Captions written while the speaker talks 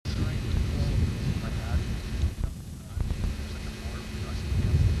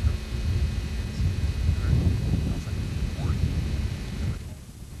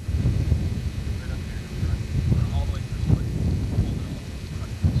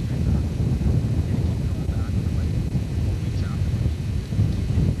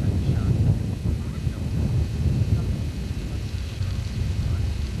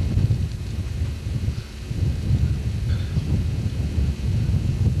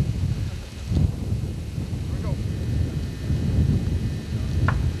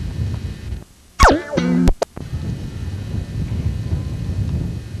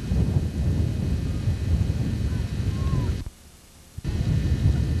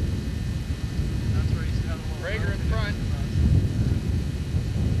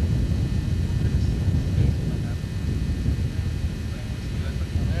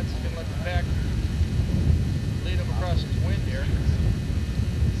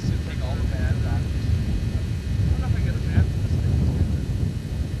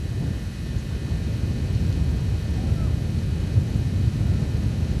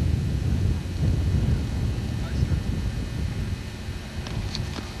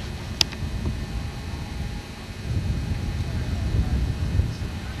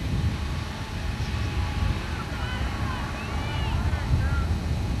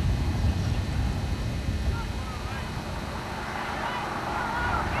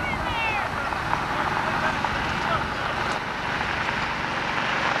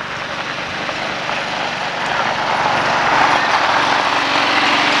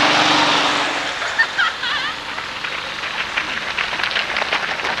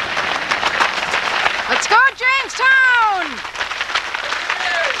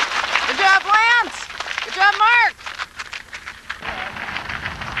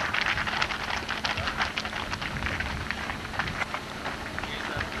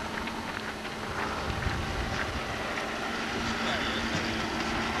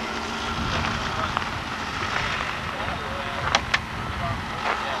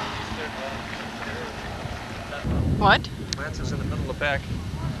pack.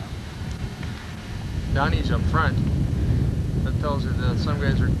 Donnie's up front. That tells you that some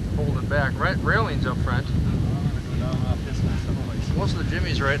guys are holding back. Railing's up front. Most of the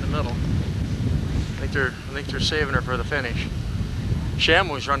Jimmy's right in the middle. I think they're saving her for the finish.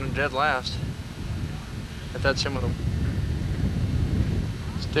 Shamu's running dead last. But that's him with them.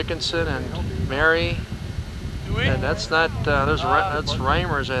 It's Dickinson and Mary. And that's not, that's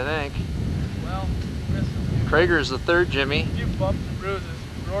Reimer's, I think. Creager's the third Jimmie.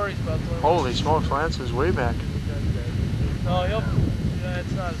 Holy smokes, Lance is way back. No, yeah,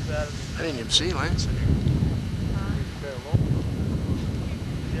 it's not as bad as I didn't even see Lance in here.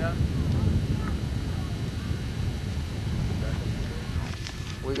 Yeah.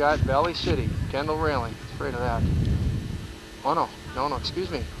 We got Valley City, Kendall Railing. Afraid of that. Oh no, excuse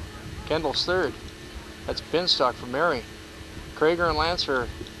me. Kendall's third. That's Binstock for Mary. Creager and Lance are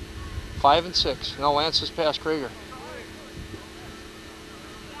 5 and 6. No, Lance has passed Creager.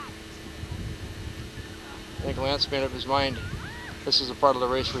 I think Lance made up his mind. This is the part of the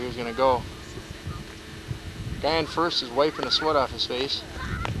race where he was going to go. Guy in first is wiping the sweat off his face.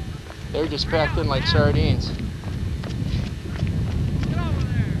 They're just packed in like sardines.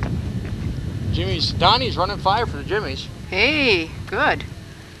 Jimmie's, Donnie's running 5 for the Jimmies. Hey, good.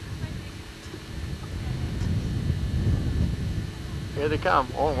 Here they come.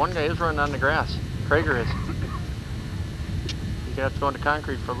 Oh, one guy is running on the grass. Creager is. He's gonna have to go into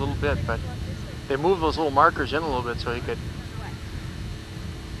concrete for a little bit, but they moved those little markers in a little bit so he could.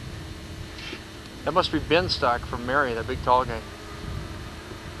 That must be Binstock from Mary, that big tall guy.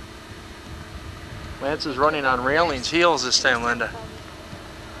 Lance is running on Railing's heels this time, Linda.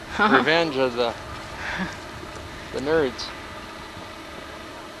 Revenge of the nerds.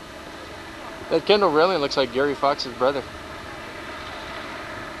 That Kendall Railing looks like Gary Fox's brother.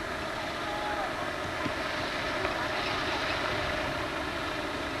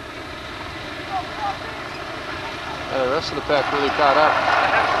 The rest of the pack really caught up.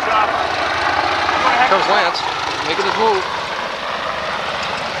 Here comes Lance, making his move.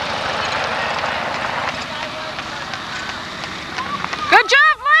 Good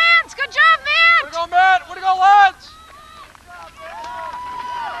job, Lance! Good job, Matt! Way to go, Matt! Way to go, Lance!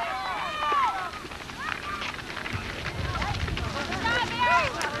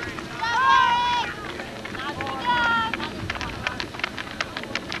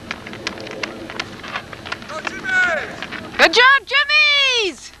 Good job,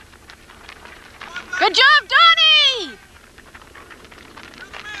 Jimmies! Good job, Donnie!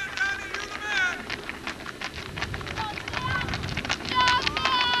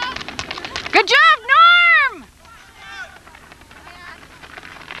 Good job, Norm!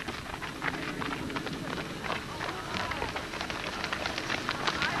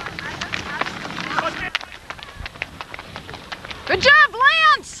 Good job,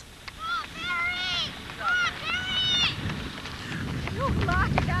 Lance!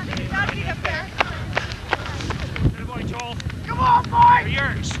 Come on, boy!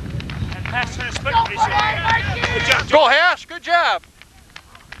 Yours. And pass to the split. Good job, Go, Hash! Good job!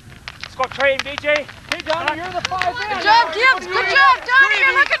 Let's go train, BJ. Hey, Donnie, you're the 5 in. Good job, Gibbs! Good job, Donnie!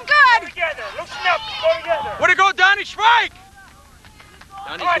 You're looking good! Together. Loosen up. Go together. Way to go, Donnie Schmeich!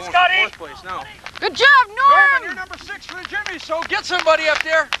 Donnie's right, going Scotty. for 4th place now. Good job, Norman, you're Norm! number 6 for the Jimmy, so get somebody up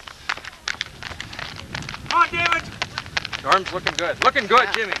there. Come on, David. Norm's looking good. Looking good,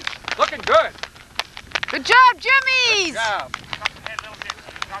 Jimmy. Looking good. Good job, Jimmies! Good job. Drop the head a little bit.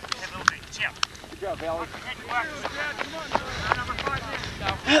 Drop the head a little bit. Chip. Good job, Valley. Number 5 in.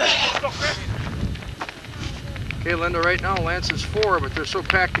 Let's go, Chris. Okay, Linda, right now Lance is 4, but they're so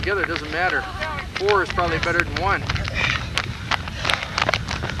packed together it doesn't matter. 4 is probably better than 1.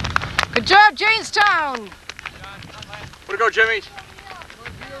 Good job, Jamestown! Way to go, Jimmy's.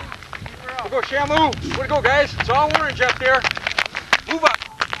 Way to go, Shamu. Way to go, guys. It's all orange up there. Move up.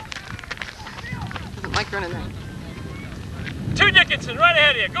 Doesn't like running that. 2 Dickinson right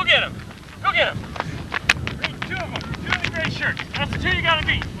ahead of you. Go get him. Go get him. 2 of them. 2 in the gray shirt. That's the 2 you gotta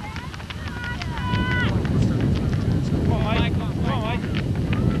beat. Come on, Mike. Come on, Mike.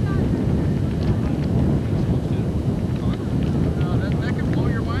 That can blow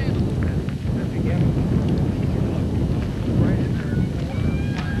your mind a little bit. Right in there. 4,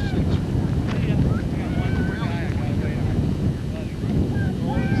 5, 6.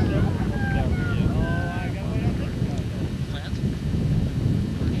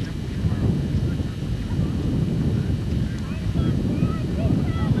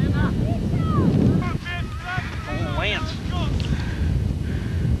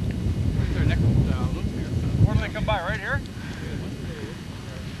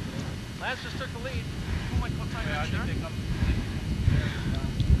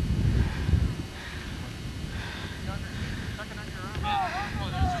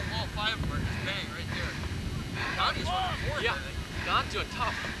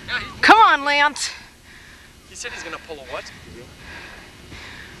 Lance. He said he's gonna pull a what?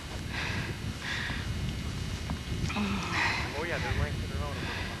 Oh yeah, they're length of their own.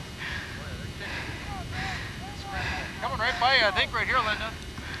 Coming right by you, I think, right here, Linda.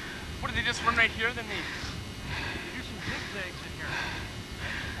 What did they just run right here? Then they do some zigzags in here.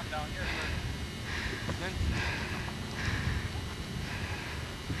 Come down here first. Then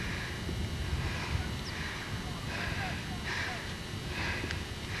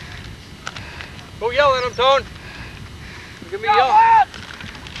go yell at him, Tone. You're gonna be yelling.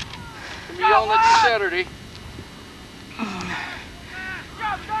 You're gonna be yelling at you Saturday.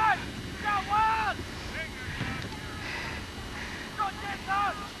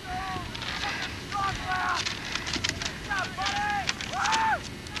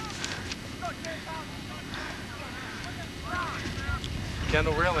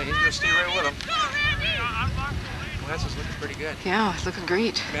 Kendall Railing, he's gonna stay right with him. Lance is looking pretty good. Yeah, it's looking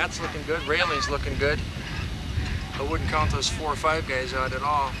great. Matt's looking good. Railing's looking good. I wouldn't count those 4 or 5 guys out at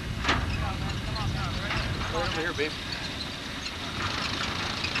all. Right over here, babe.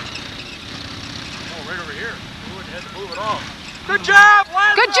 Oh, right over here. We wouldn't have to move at all. good job,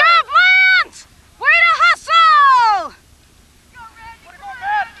 Lance. Good job, Lance! Way to hustle!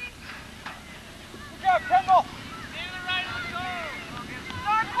 Good job, Kendall.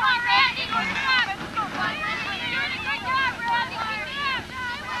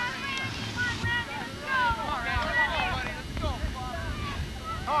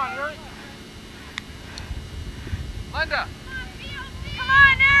 Linda! Come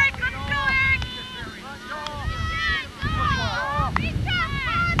on, Eric! Let's go, Eric! Be tough!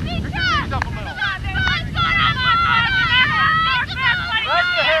 Up a little. That's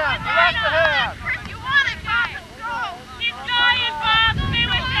the hand! That's the hand. You want it, guys! Keep going, Bob! Stay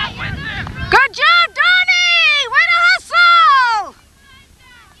with that one! Good job, Donnie! Way to hustle!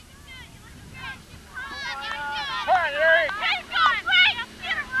 Come on, Eric. Hey, go, Frank!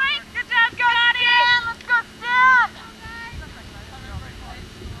 Get it right! Good job, Donnie! Let's go, Stan!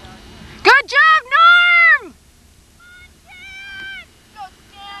 Good job, Norm!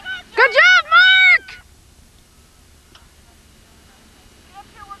 Good job, Mark!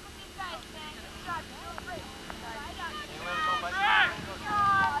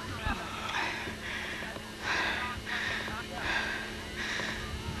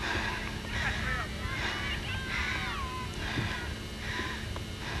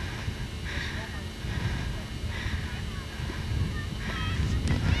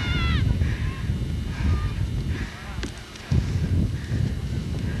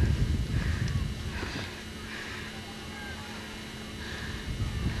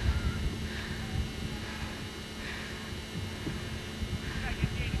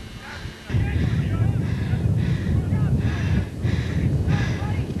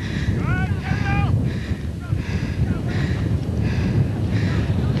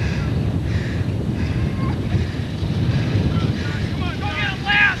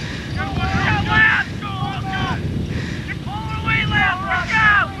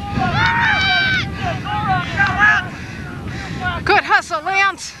 Good hustle,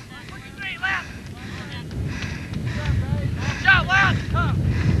 Lance!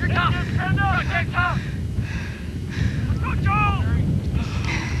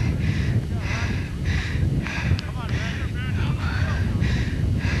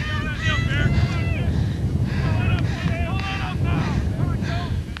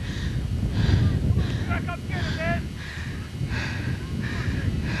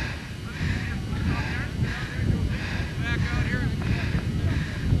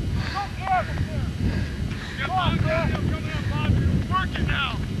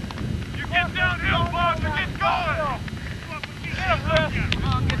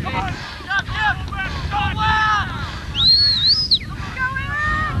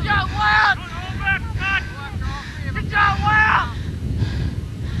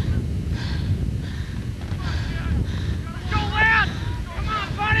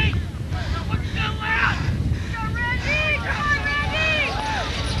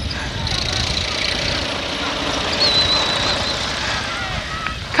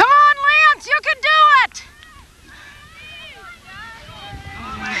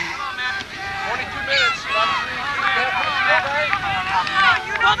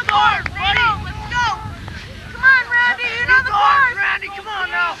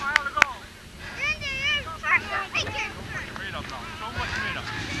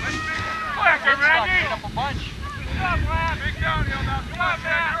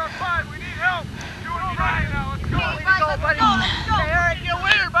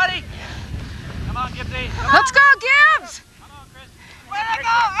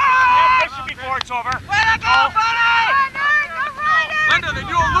 It's over. Way to go, buddy! Linda, they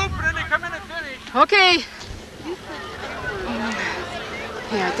do a loop and then they come in and finish. Okay.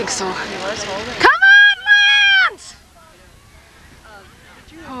 Yeah, I think so. Come on, Lance!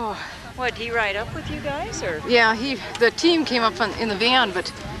 Oh. What, he ride up with you guys, or? Yeah, the team came up in the van,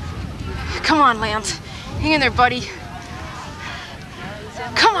 but come on, Lance. Hang in there, buddy.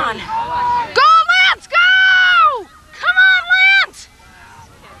 Come on. Go, Lance, go! Come on, Lance!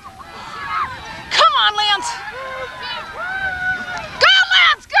 Come on, Lance! Go,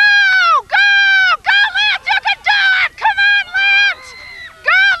 Lance, go! Go! Go, Lance, you can do it! Come on, Lance!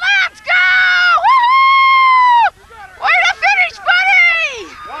 Go, Lance, go! Woohoo! Way to finish, buddy!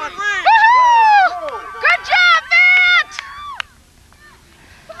 Woohoo! Good job, Matt!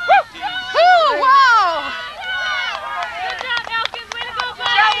 Woo! Wow! Good job, Elkins. Way to go,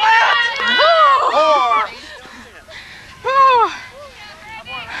 buddy.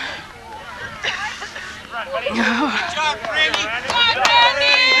 Good job, Randy.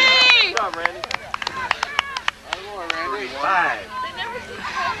 Good job, Randy.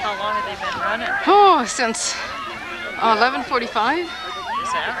 How long have they been running? Oh, since 11:45. Is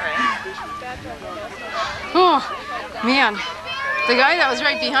that right? Oh, man. The guy that was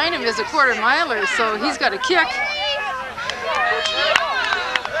right behind him is a quarter miler, so he's got a kick.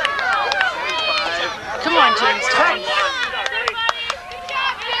 Come on, Jamestown.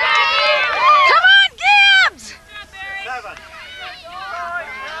 Come on, Gibbs!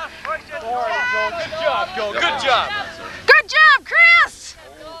 Good job, Joe. Good job. Good job, Chris!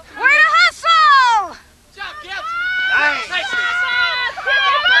 Way to hustle! Good job, Gibbs. Nice.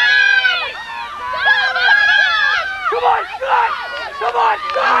 Come on, Scott! Come on,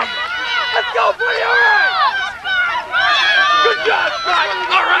 Scott! Let's go, buddy! All right! Good job, Scott!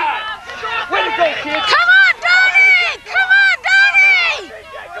 All right! Way to go, kids! Come on, Donnie! Come on, Donnie!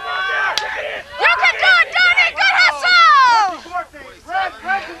 Come on there! You can do it, Donnie! Good hustle!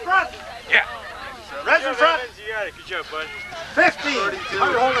 Red's in front! Yeah. Red's in front! You got it. Good job, bud. 50!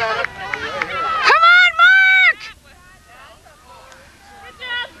 Hold at it. Come on, Mark! Good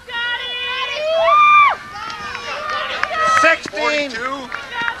job, Scotty. 16!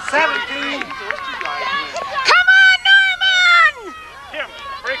 17! Come on, Norman! Tim,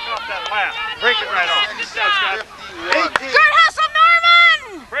 break off that lap. Break it right off. Good job, Scott. 18! Good hustle,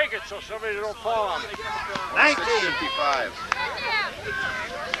 Norman! Break it so somebody don't fall on me. 19!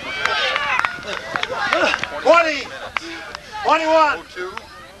 20! 21!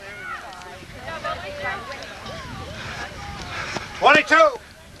 22!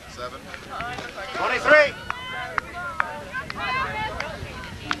 23!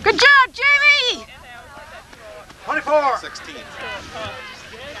 Good job, Jamie! 24!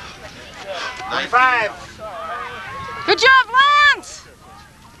 25! Good job, Lance!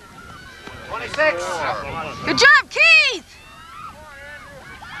 26! Good job, Keith!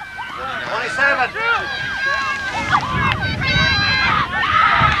 27! 28!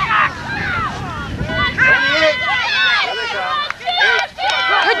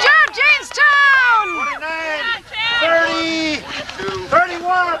 Good job, Jamestown! 29! 30!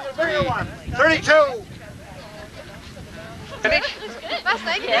 31! 32!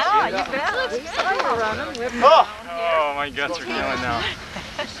 Yeah, you bet. Oh, my guts are killing now.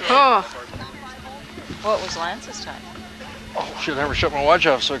 Oh, What was Lance's time? Oh, should never shut my watch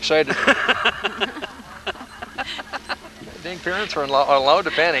off. So excited. Dang, parents are allowed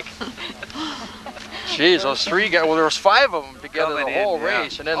to panic. Jeez, those three guys. Well, there was 5 of them together the whole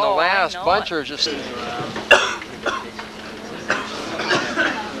race, and then the last bunch are just.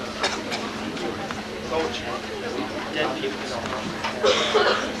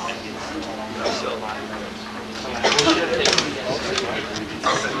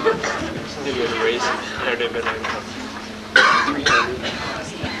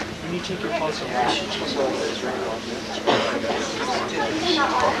 When you take your pulse and wash it, just like this right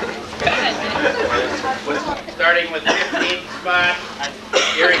Starting with 15th spot,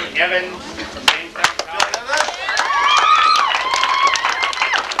 Eric Evans from Jamestown College.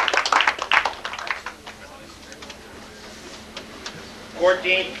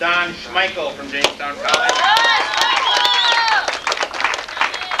 14th, Don Schmeichel from Jamestown College.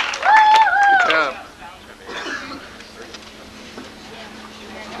 Good job.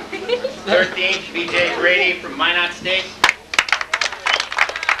 13th, BJ Brady from Minot State.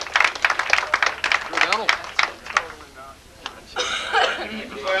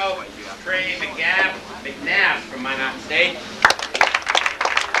 12th, Trey McNabb from Minot State.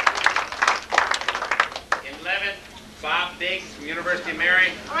 11th, Bob Biggs from University of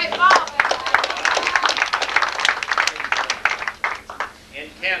Mary. All right, Bob. And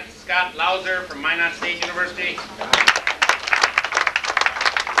 10th, Scott Lauser from Minot State University.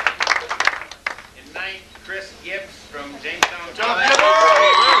 In 9th, Chris Gibbs from Jamestown College.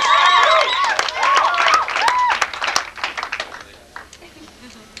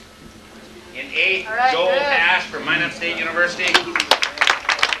 In 8th, Joel Ash from Minot State University. In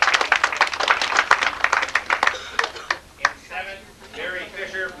 7th, Barry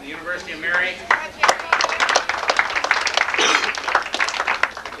Fischer from the University of Mary.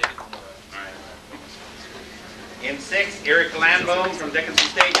 In 6th, Eric Landboom from Dickinson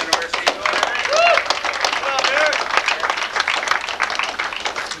State University.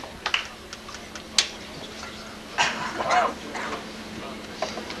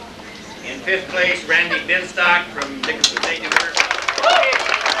 In 5th place, Randy Binstock from Dickinson State University.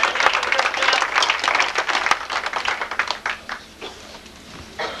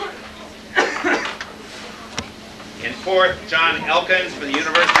 In 4th, John Elkins from the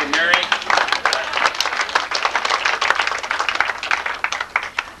University of Mary.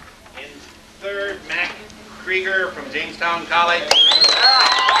 In 3rd, Mac Creager from Jamestown College.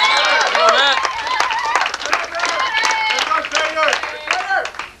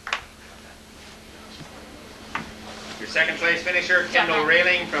 Your 2nd place finisher, Kendall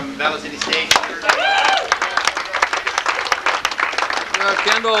Railing from Valley City State.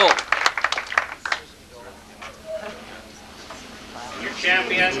 Kendall. Your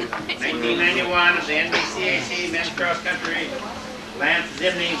champion, 1991 of the NDCAC men's cross country, Lance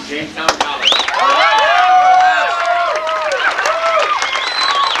Zimney, Jamestown College.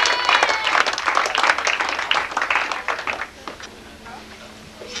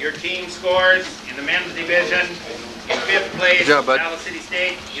 Your team scores in the men's division. In 5th place, Valley City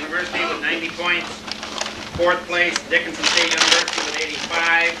State University with 90 points. 4th place, Dickinson State University with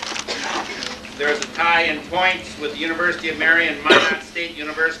 85. There's a tie in points with the University of Mary and Minot State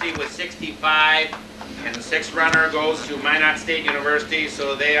University with 65. And the 6th runner goes to Minot State University,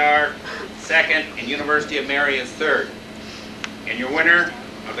 so they are 2nd, and University of Mary is 3rd. And your winner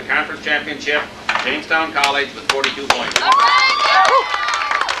of the conference championship, Jamestown College with 42 points.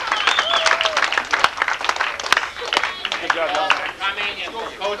 Good job, coming in for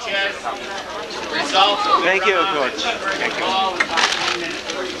coaches. Results. Thank you, Coach.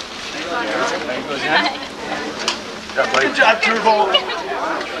 Good job, Turbo.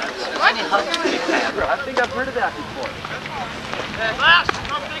 I think I've heard of that before. Hey, class,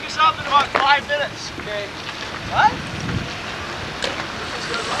 come pick us up in about 5 minutes. Okay. What?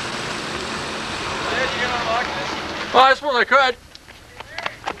 Well, I suppose I could.